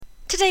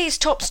Today's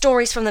top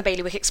stories from the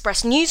Bailiwick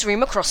Express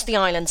newsroom across the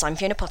islands. I'm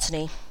Fiona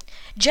Potney.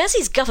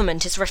 Jersey's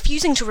government is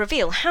refusing to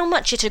reveal how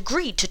much it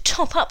agreed to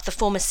top up the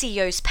former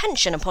CEO's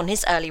pension upon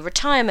his early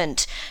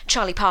retirement.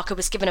 Charlie Parker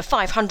was given a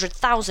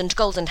 $500,000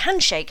 golden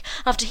handshake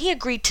after he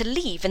agreed to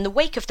leave in the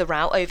wake of the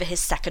row over his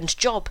second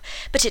job.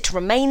 But it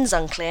remains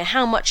unclear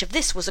how much of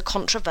this was a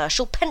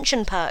controversial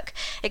pension perk.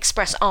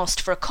 Express asked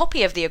for a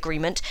copy of the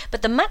agreement,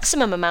 but the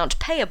maximum amount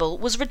payable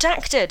was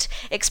redacted.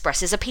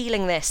 Express is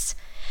appealing this.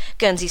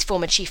 Guernsey's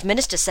former Chief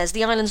Minister says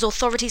the island's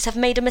authorities have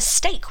made a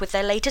mistake with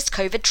their latest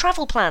COVID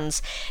travel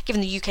plans.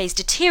 Given the UK's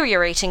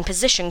deteriorating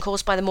position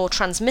caused by the more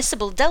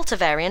transmissible Delta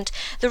variant,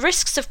 the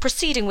risks of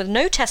proceeding with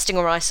no testing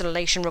or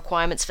isolation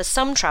requirements for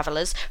some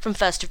travellers from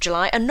 1st of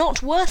July are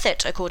not worth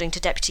it, according to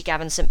Deputy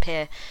Gavin St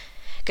Pierre.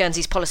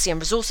 Guernsey's Policy and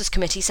Resources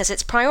Committee says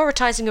it's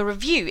prioritising a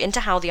review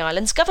into how the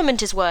island's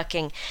government is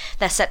working.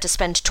 They're set to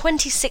spend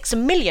 $26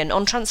 million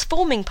on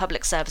transforming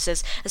public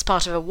services as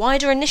part of a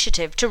wider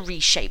initiative to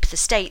reshape the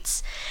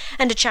states.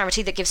 And a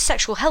charity that gives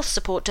sexual health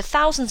support to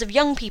thousands of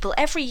young people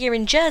every year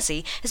in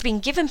Jersey has been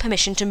given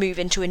permission to move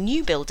into a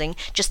new building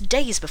just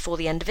days before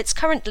the end of its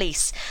current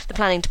lease. The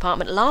planning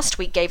department last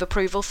week gave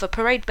approval for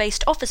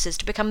parade-based offices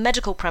to become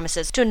medical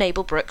premises to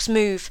enable Brooks'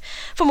 move.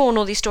 For more on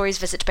all these stories,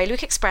 visit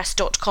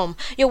bailiwickexpress.com.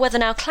 Your weather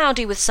now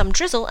cloudy with some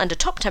drizzle and a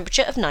top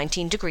temperature of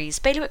 19 degrees.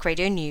 Bailiwick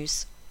Radio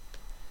News.